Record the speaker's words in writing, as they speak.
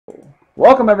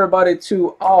Welcome everybody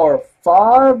to our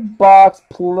 5-box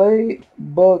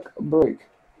playbook break.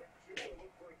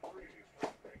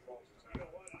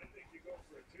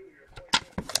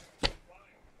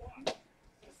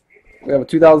 We have a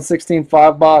 2016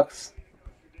 5-box.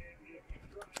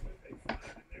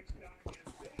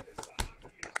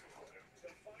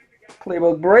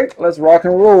 Playbook break. Let's rock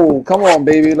and roll. Come on,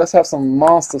 baby. Let's have some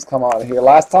monsters come out of here.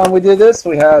 Last time we did this,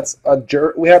 we had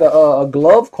a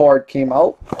glove card came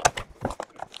out.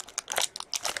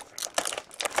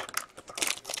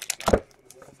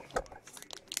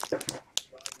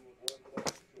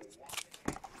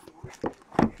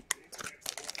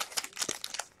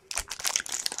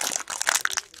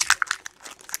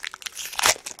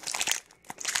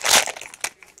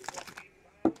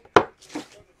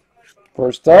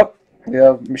 First up, we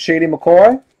have Shady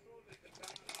McCoy,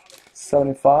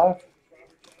 75.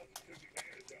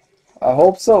 I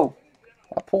hope so.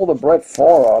 I pulled a Brett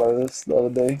Favre out of this the other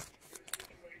day.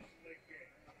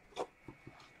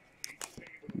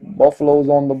 Buffalo's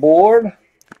on the board.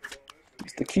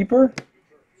 It's the keeper.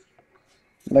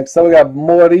 Next up, we got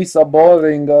Maurice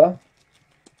Aboringa.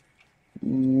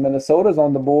 Minnesota's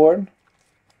on the board.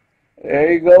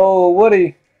 There you go,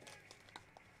 Woody.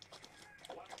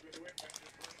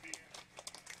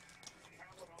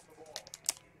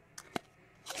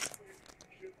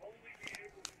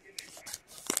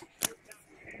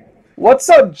 What's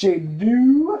up,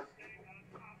 J-Do?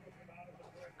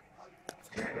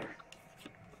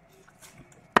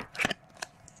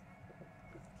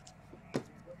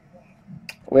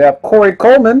 We have Corey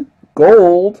Coleman,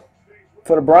 gold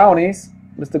for the Brownies.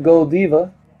 Mr. Gold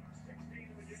Diva.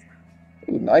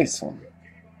 Ooh, nice one.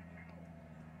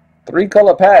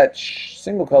 3-color patch,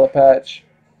 single color patch.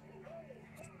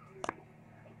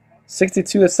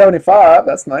 62 to 75,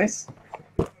 that's nice.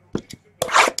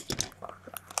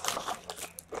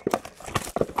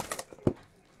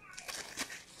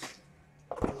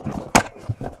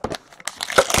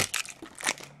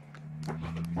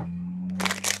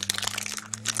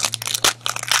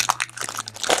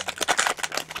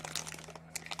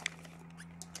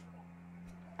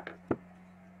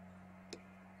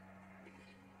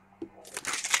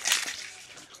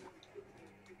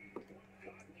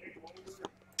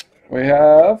 We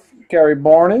have Gary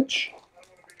Barnage.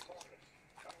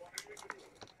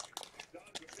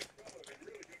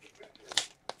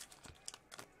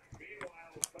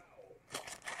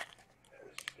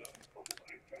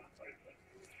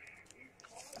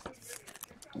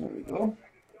 There we go.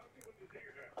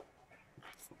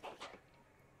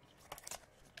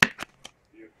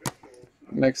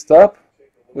 Next up,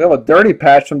 we have a dirty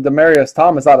patch from Demaryius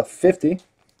Thomas out of 50.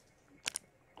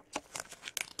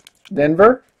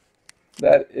 Denver.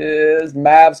 That is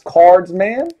Mavs Cards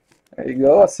Man. There you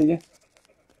go. I see you.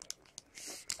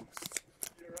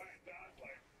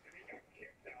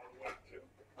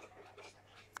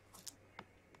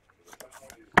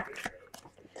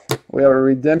 We have a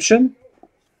redemption.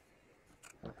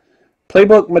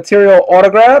 Playbook material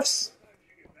autographs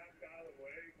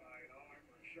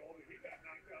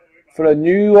for the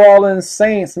New Orleans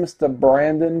Saints, Mr.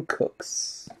 Brandon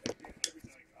Cooks.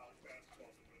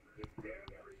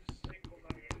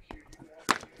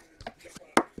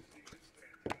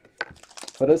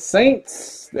 For the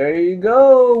Saints, there you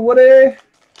go, Woody.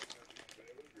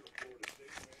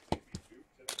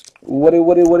 Woody.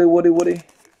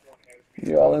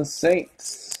 New Orleans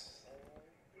Saints.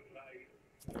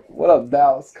 What up,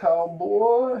 Dallas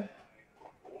Cowboy?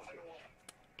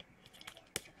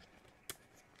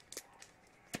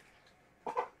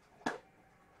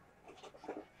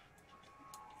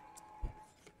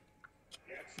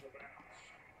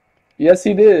 Yes,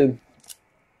 he did.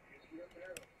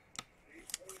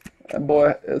 That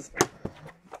boy is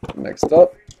next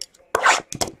up.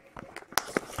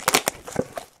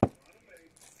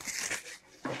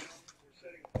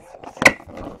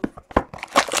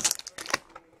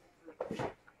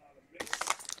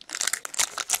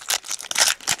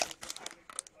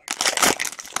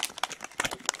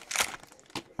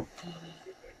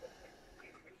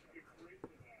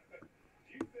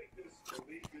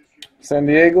 San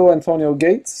Diego, Antonio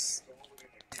Gates.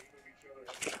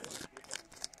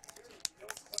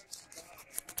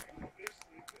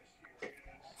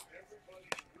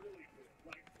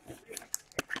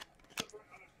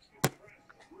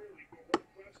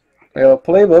 We have a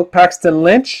playbook. Paxton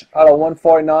Lynch out of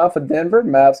 149 for Denver.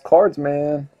 Mavs Cards,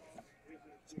 man.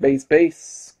 It's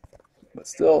base. But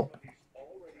still.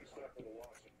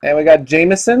 And we got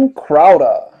Jamison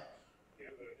Crowder.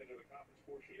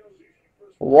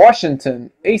 Washington.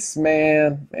 Ace,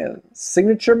 man.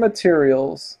 Signature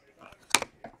materials.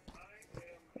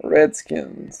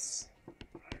 Redskins.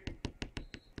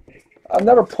 I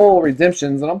never pull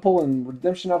redemptions, and I'm pulling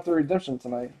redemption after redemption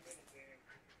tonight.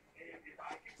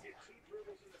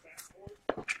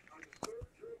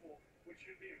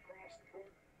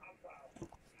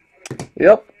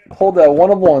 Yep, hold that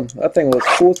 1 of 1. That thing was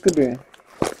cool as could be.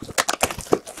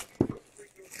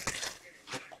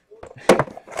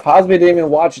 Hosby didn't even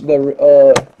watch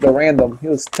the random. He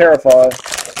was terrified.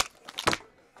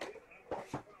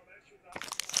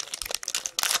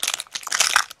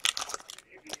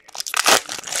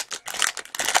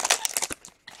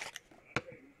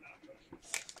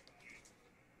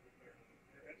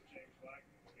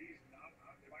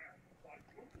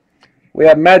 We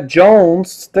have Matt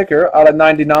Jones sticker out of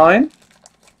 99.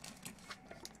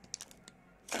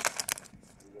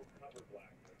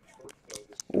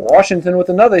 Washington with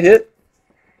another hit.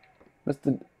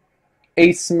 Mr.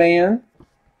 Ace Man.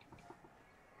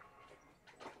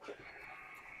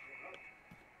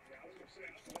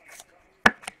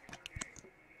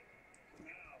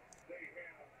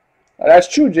 That's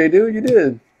true, J-Dude. You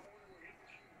did.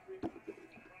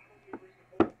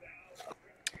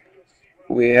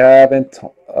 We have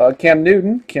Cam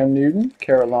Newton,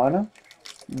 Carolina.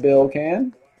 Bill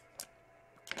Can.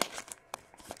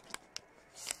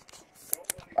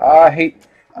 I hate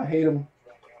him.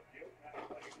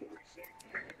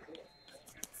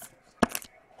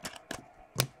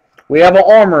 We have an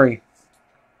armory.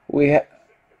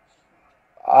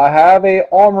 I have a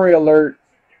armory alert.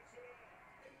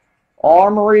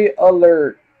 Armory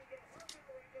alert.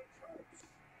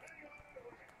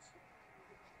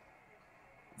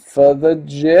 For the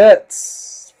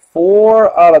Jets,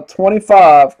 4 out of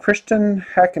 25. Christian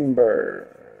Hackenberg.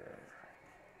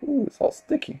 Ooh, it's all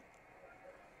sticky.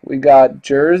 We got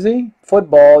jersey,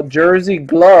 football, jersey,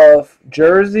 glove,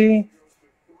 jersey.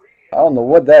 I don't know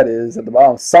what that is at the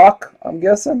bottom. Sock, I'm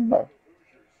guessing. No.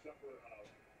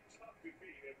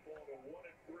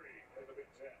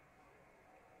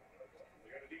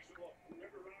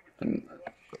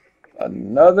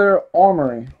 Another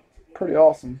armory. Pretty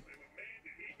awesome.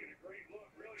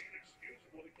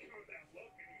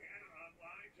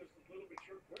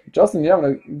 Justin, you're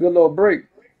having a good little break.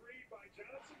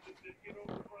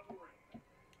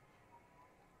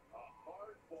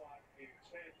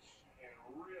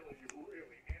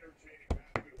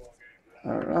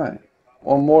 All right.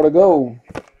 One more to go.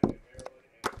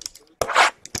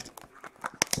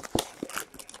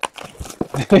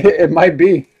 It might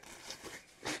be.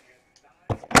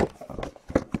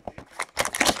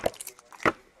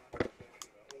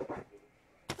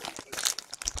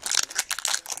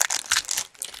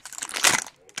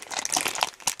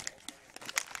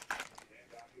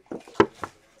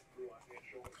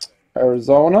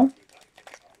 Arizona.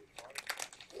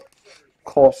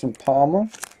 Carson Palmer.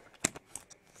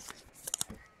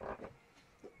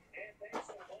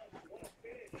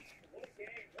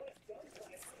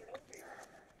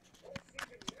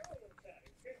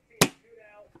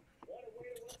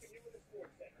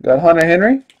 Got Hunter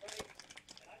Henry.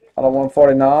 Out of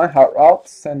 149. Hot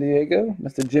Routes, San Diego.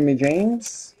 Mr. Jimmy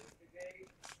James.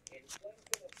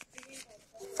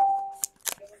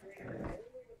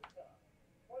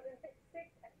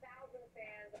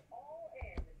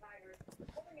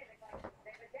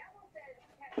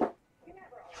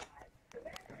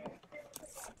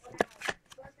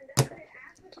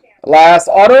 Last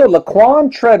auto,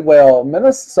 Laquan Treadwell,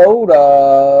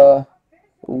 Minnesota.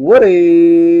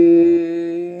 Woody.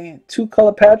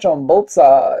 2-color patch on both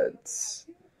sides.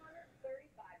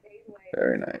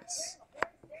 Very nice.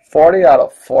 40 out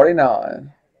of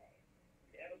 49.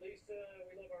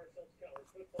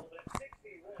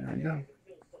 There we go.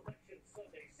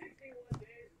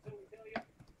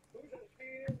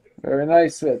 Very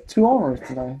nice. We have 2 homers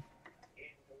tonight.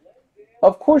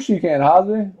 Of course you can,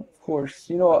 Hosby. Of course.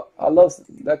 You know what? I love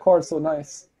that card. So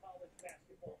nice.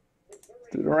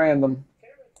 Do the random.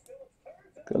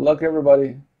 Good luck,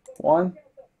 everybody. 1,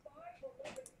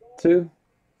 2,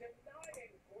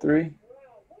 3,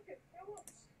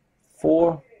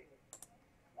 4,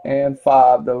 and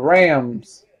 5. The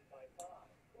Rams.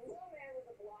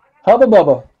 Hubba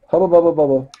Bubba. Hubba Bubba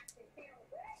Bubba.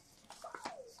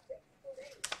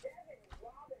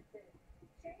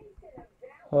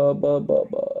 Hubba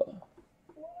Bubba.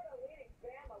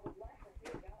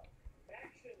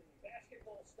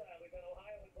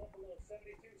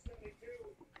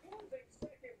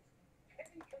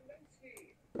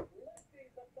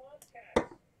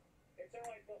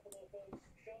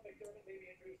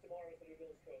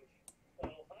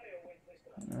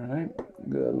 All right.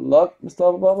 Good luck, Mr.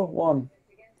 Hubba Bubba. 1,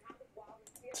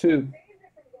 2,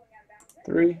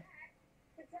 3,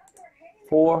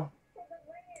 4,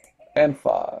 and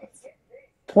 5.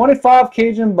 25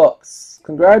 Cajun bucks.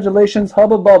 Congratulations,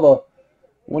 Hubba Bubba,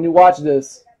 when you watch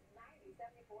this.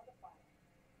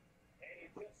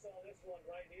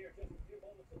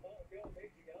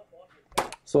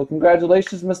 So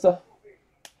congratulations, mister.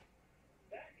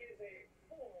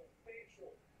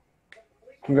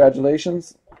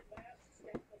 Congratulations.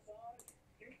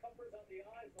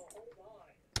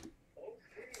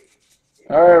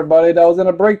 All right, everybody. That was in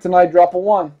a break tonight. Drop a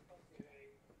 1.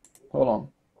 Hold on.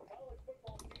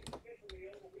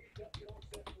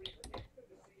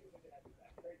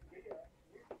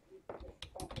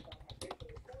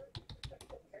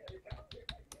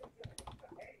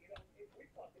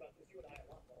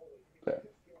 There.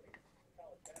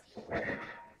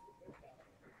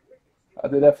 I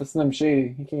did that for Slim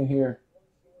Shady. He can't hear.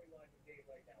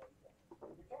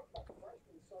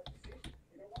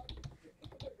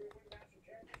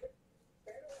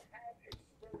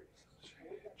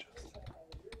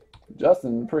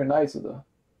 Justin, pretty nice with the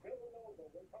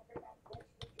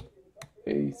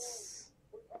ace.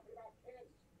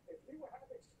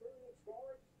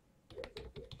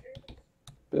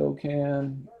 Bill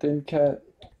Can, Thin Cat,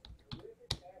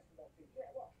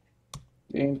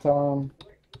 Game Time,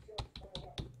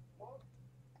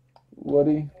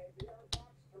 Woody,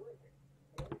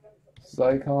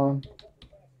 Zycon.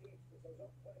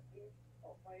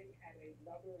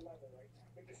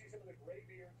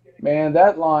 Man,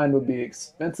 that line would be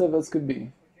expensive as could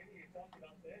be.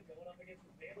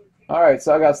 Alright,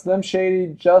 so I got Slim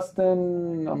Shady,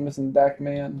 Justin, I'm missing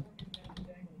Dackman.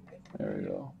 There we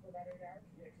go.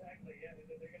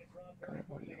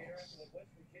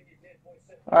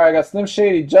 Alright, I got Slim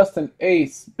Shady, Justin,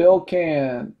 Ace, Bill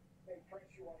Can,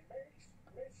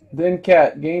 Then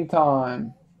Cat, Game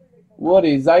Time,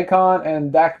 Woody, Zycon,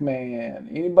 and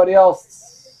Dackman. Anybody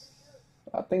else?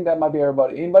 I think that might be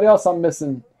everybody. Anybody else I'm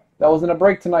missing? That was in a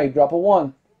break tonight. Drop a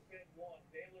 1.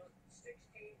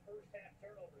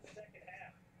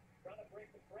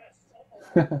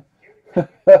 I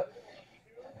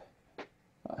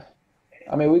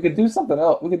mean, we could do something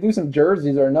else. We could do some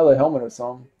jerseys or another helmet or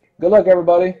something. Good luck,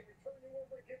 everybody.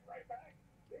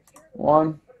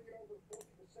 1,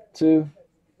 2,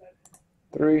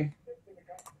 3,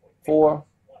 4.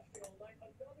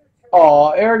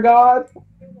 Oh, Air God.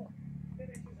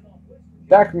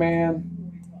 Dackman.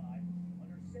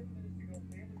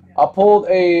 I pulled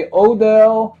a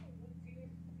Odell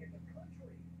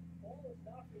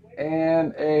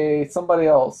and a somebody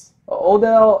else. A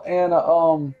Odell and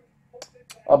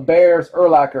a Bears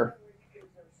Urlacher.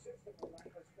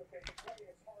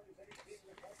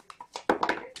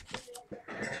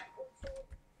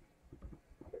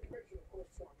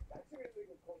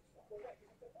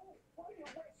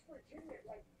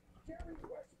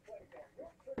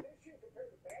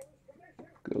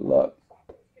 Good luck.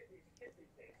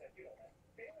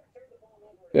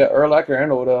 Yeah, Urlacher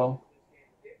and Odell.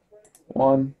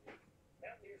 1,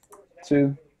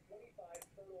 2,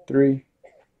 3,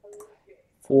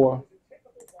 4,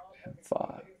 and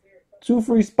 5. 2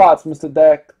 free spots, Mr.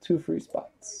 Dak. 2 free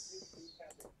spots.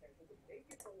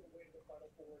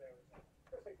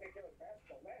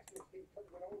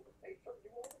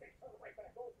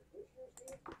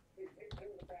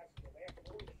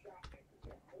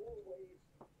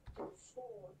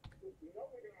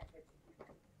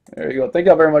 There you go. Thank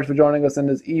y'all very much for joining us in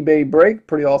this eBay break.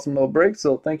 Pretty awesome little break.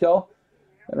 So thank y'all.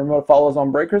 And remember to follow us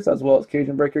on Breakers as well as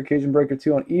Cajunbreaker, Cajunbreaker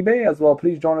 2 on eBay as well.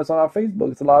 Please join us on our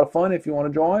Facebook. It's a lot of fun if you want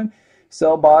to join.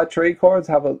 Sell, buy, trade cards.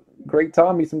 Have a great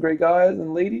time. Meet some great guys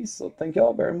and ladies. So thank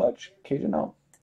y'all very much. Cajun out.